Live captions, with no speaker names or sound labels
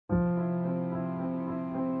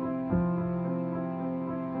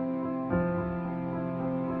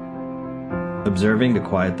Observing to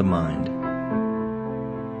quiet the mind.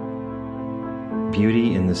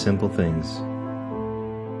 Beauty in the simple things.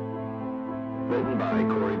 Written by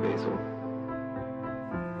Corey Basil.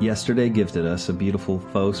 Yesterday gifted us a beautiful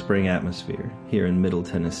faux spring atmosphere here in Middle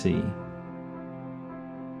Tennessee.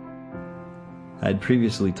 I had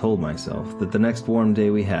previously told myself that the next warm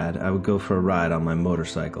day we had, I would go for a ride on my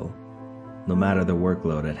motorcycle, no matter the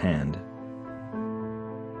workload at hand.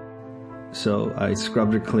 So I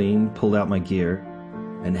scrubbed her clean, pulled out my gear,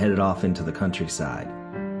 and headed off into the countryside.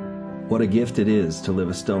 What a gift it is to live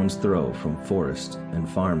a stone's throw from forest and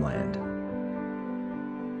farmland.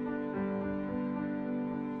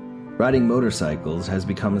 Riding motorcycles has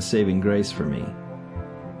become a saving grace for me,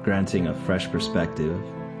 granting a fresh perspective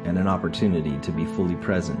and an opportunity to be fully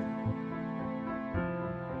present.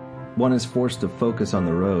 One is forced to focus on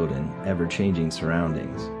the road and ever-changing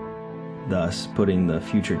surroundings, thus putting the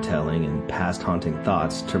future-telling and past-haunting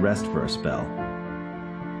thoughts to rest for a spell.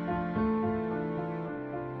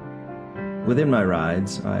 Within my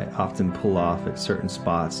rides, I often pull off at certain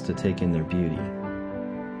spots to take in their beauty.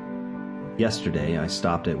 Yesterday, I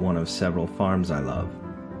stopped at one of several farms I love.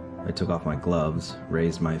 I took off my gloves,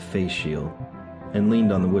 raised my face shield, and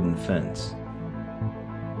leaned on the wooden fence.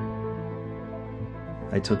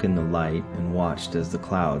 I took in the light and watched as the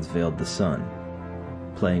clouds veiled the sun,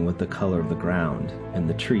 playing with the color of the ground and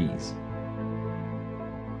the trees.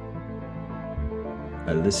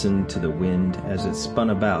 I listened to the wind as it spun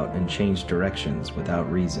about and changed directions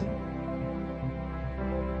without reason.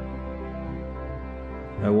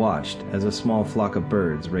 I watched as a small flock of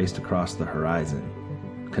birds raced across the horizon,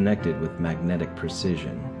 connected with magnetic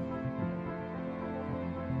precision.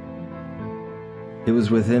 It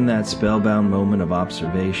was within that spellbound moment of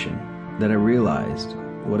observation that I realized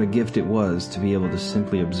what a gift it was to be able to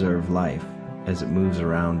simply observe life as it moves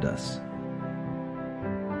around us.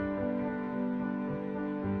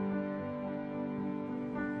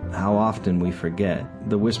 How often we forget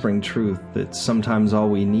the whispering truth that sometimes all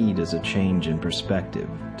we need is a change in perspective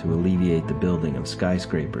to alleviate the building of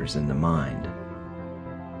skyscrapers in the mind.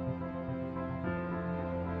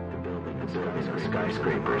 The building of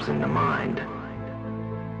skyscrapers in the mind.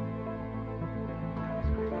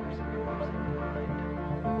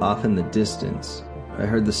 Off in the distance, I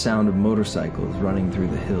heard the sound of motorcycles running through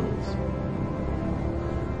the hills.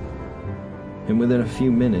 And within a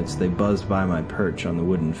few minutes, they buzzed by my perch on the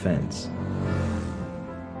wooden fence.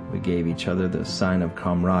 We gave each other the sign of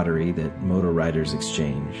camaraderie that motor riders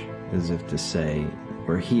exchange, as if to say,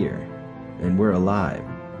 we're here, and we're alive.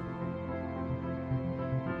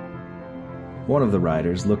 One of the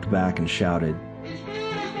riders looked back and shouted.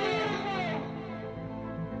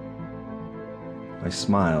 I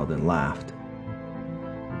smiled and laughed,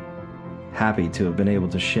 happy to have been able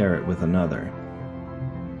to share it with another.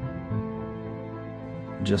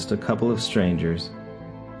 Just a couple of strangers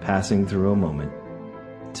passing through a moment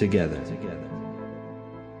together.